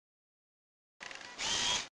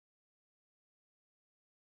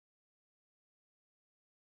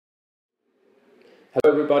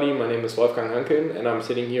Hello everybody, my name is Wolfgang Hankin and I'm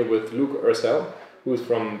sitting here with Luke Ursell, who is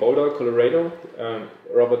from Boulder, Colorado,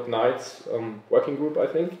 Robert Knight's working group, I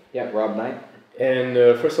think. Yeah, Rob Knight.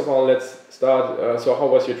 And first of all, let's start. So how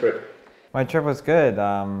was your trip? My trip was good.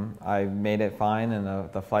 I made it fine and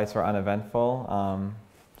the flights were uneventful,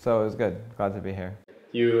 so it was good. Glad to be here.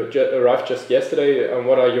 You arrived just yesterday.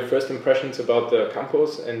 What are your first impressions about the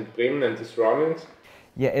campus and Bremen and the surroundings?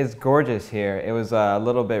 Yeah, it's gorgeous here. It was a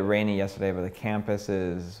little bit rainy yesterday, but the campus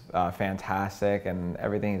is fantastic and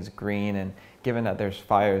everything is green. And given that there's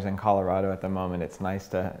fires in Colorado at the moment, it's nice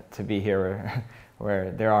to be here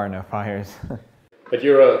where there are no fires. But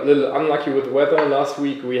you're a little unlucky with the weather. Last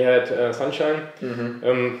week we had sunshine.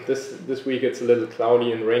 Mm-hmm. This week it's a little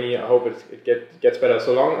cloudy and rainy. I hope it gets better.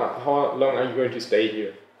 So how long are you going to stay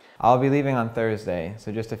here? I'll be leaving on Thursday,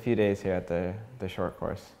 so just a few days here at the short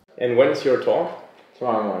course. And when is your talk?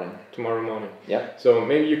 Tomorrow morning. Tomorrow morning. Yeah. So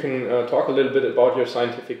maybe you can talk a little bit about your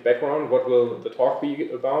scientific background. What will the talk be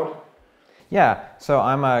about? Yeah, so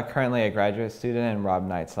I'm currently a graduate student in Rob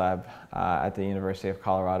Knight's lab at the University of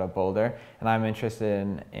Colorado Boulder, and I'm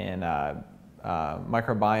interested in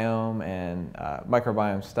microbiome and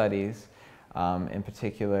microbiome studies, in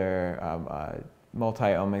particular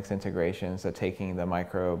multi-omics integration, so taking the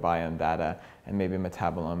microbiome data and maybe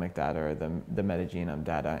metabolomic data or the metagenome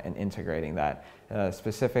data and integrating that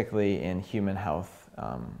specifically in human health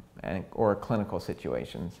or clinical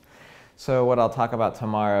situations. So what I'll talk about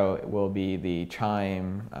tomorrow will be the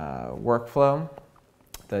CHIME workflow,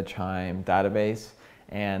 the CHIME database,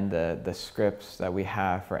 and the scripts that we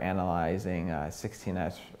have for analyzing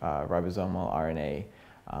 16S ribosomal RNA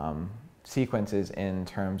sequences in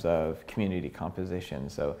terms of community composition.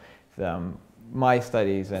 So my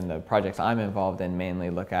studies and the projects I'm involved in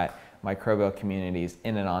mainly look at microbial communities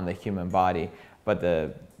in and on the human body, but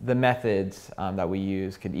the methods that we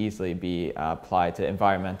use could easily be applied to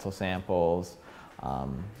environmental samples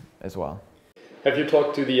as well. Have you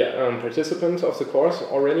talked to the participants of the course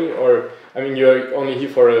already? Or, I mean, you're only here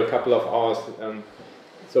for a couple of hours.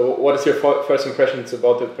 So what is your first impressions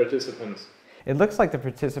about the participants? It looks like the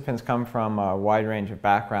participants come from a wide range of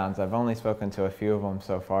backgrounds. I've only spoken to a few of them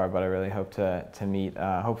so far, but I really hope to meet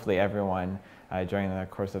hopefully everyone during the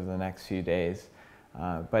course of the next few days.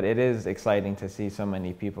 But it is exciting to see so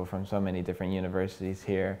many people from so many different universities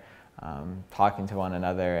here talking to one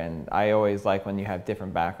another, and I always like when you have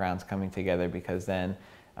different backgrounds coming together because then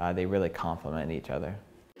they really complement each other.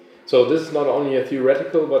 So this is not only a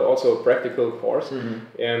theoretical but also a practical course.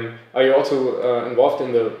 Mm-hmm. Are you also involved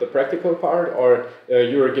in the practical part, or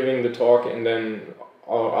you are giving the talk and then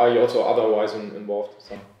are you also otherwise involved?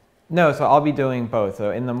 No, so I'll be doing both.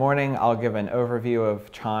 So in the morning, I'll give an overview of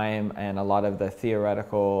CHIME and a lot of the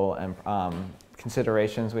theoretical and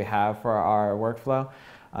considerations we have for our workflow.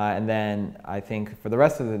 And then I think for the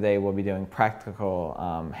rest of the day, we'll be doing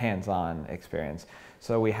practical hands-on experience.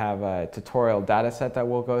 So we have a tutorial data set that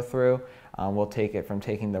we'll go through. We'll take it from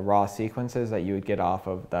taking the raw sequences that you would get off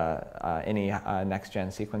of any next-gen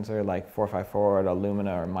sequencer like 454 or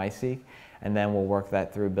Illumina or MiSeq. And then we'll work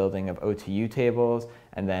that through building of OTU tables,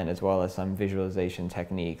 and then as well as some visualization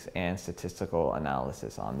techniques and statistical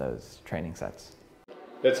analysis on those training sets.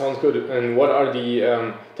 That sounds good. And what are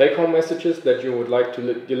the take-home messages that you would like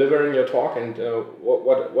to deliver in your talk, and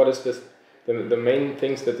what is the main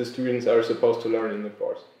things that the students are supposed to learn in the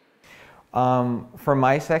course? For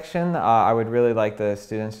my section, I would really like the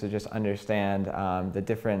students to just understand the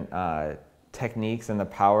different techniques and the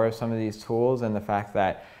power of some of these tools, and the fact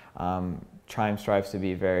that CHIME strives to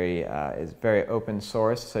be is very open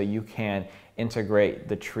source, so you can integrate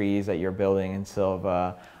the trees that you're building in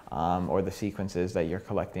Silva or the sequences that you're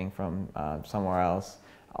collecting from somewhere else.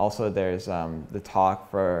 Also, there's the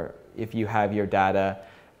talk for if you have your data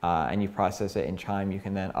and you process it in CHIME, you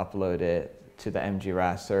can then upload it to the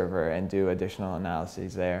MGRAS server and do additional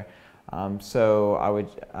analyses there. So I would,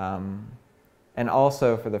 and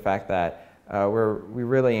also for the fact that we're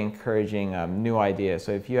really encouraging new ideas.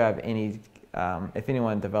 So if you have if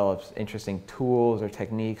anyone develops interesting tools or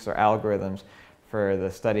techniques or algorithms for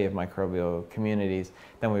the study of microbial communities,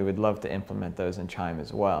 then we would love to implement those in CHIME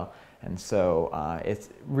as well. And so it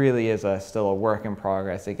really is still a work in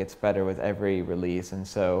progress. It gets better with every release. And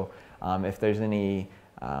so if there's any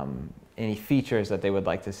features that they would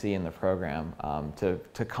like to see in the program,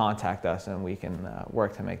 to contact us, and we can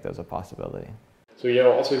work to make those a possibility. So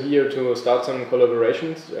you're also here to start some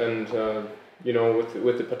collaborations, and you know,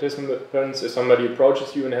 with the participants, if somebody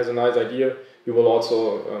approaches you and has a nice idea, you will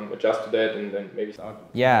also adjust to that and then maybe start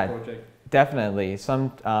a project. Definitely.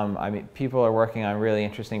 I mean, people are working on really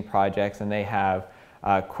interesting projects, and they have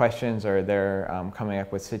questions, or they're coming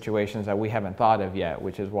up with situations that we haven't thought of yet,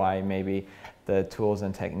 which is why maybe the tools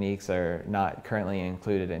and techniques are not currently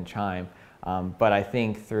included in Chime. But I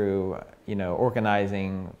think through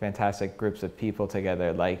organizing fantastic groups of people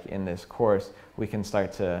together, like in this course, we can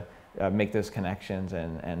start to make those connections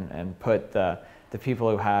and put the people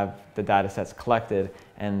who have the data sets collected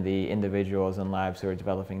and the individuals and labs who are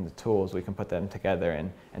developing the tools, we can put them together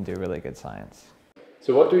and do really good science.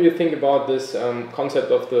 So what do you think about this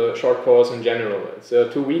concept of the short course in general? It's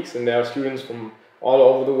 2 weeks and there are students from all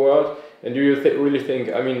over the world. And do you really think,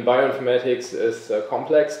 I mean, bioinformatics is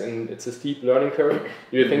complex and it's a steep learning curve.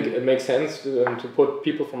 Do you think it makes sense to put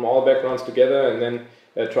people from all backgrounds together and then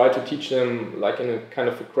try to teach them like in a kind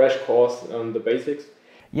of a crash course on the basics?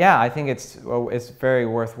 Yeah, I think it's very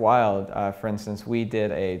worthwhile. For instance, we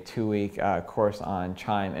did a 2-week course on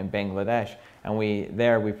Chime in Bangladesh, and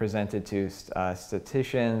we presented to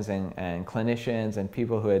statisticians and clinicians and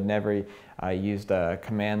people who had never used a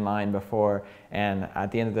command line before. And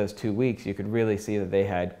at the end of those 2 weeks, you could really see that they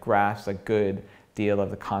had grasped a good deal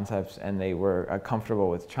of the concepts and they were comfortable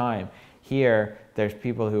with Chime. Here, there's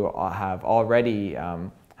people who have already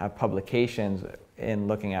have publications in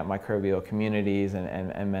looking at microbial communities and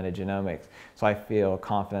metagenomics. So I feel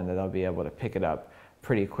confident that they'll be able to pick it up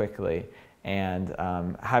pretty quickly. And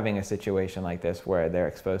having a situation like this where they're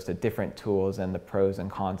exposed to different tools and the pros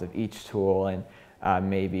and cons of each tool, and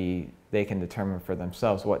maybe they can determine for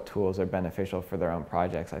themselves what tools are beneficial for their own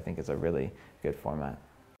projects, I think is a really good format.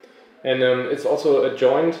 And it's also a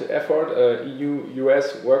joint effort,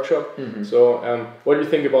 EU-US workshop. Mm-hmm. So what do you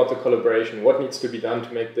think about the collaboration? What needs to be done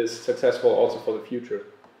to make this successful also for the future?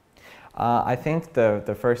 I think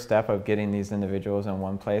the first step of getting these individuals in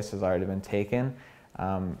one place has already been taken.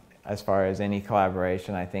 As far as any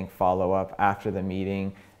collaboration, I think follow up after the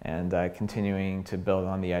meeting and continuing to build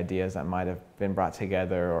on the ideas that might have been brought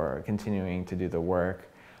together, or continuing to do the work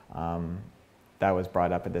that was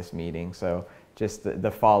brought up at this meeting. So just the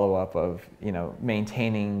follow-up of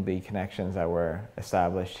maintaining the connections that were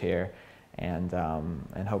established here, and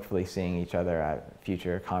hopefully seeing each other at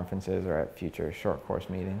future conferences or at future short course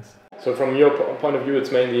meetings. So from your point of view,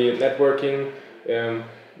 it's mainly networking,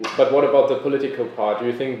 but what about the political part? Do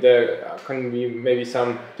you think there can be maybe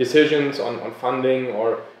some decisions on funding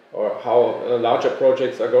or how larger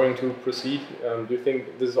projects are going to proceed? Do you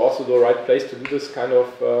think this is also the right place to do this kind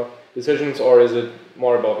of decisions, or is it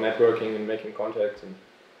more about networking and making contacts?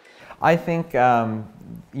 I think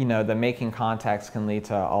the making contacts can lead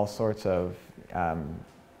to all sorts of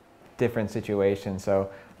different situations. So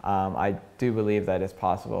I do believe that it's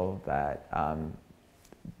possible that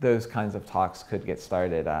those kinds of talks could get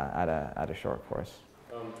started at a short course.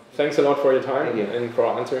 Thanks a lot for your time and for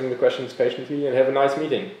answering the questions patiently, and have a nice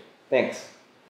meeting. Thanks.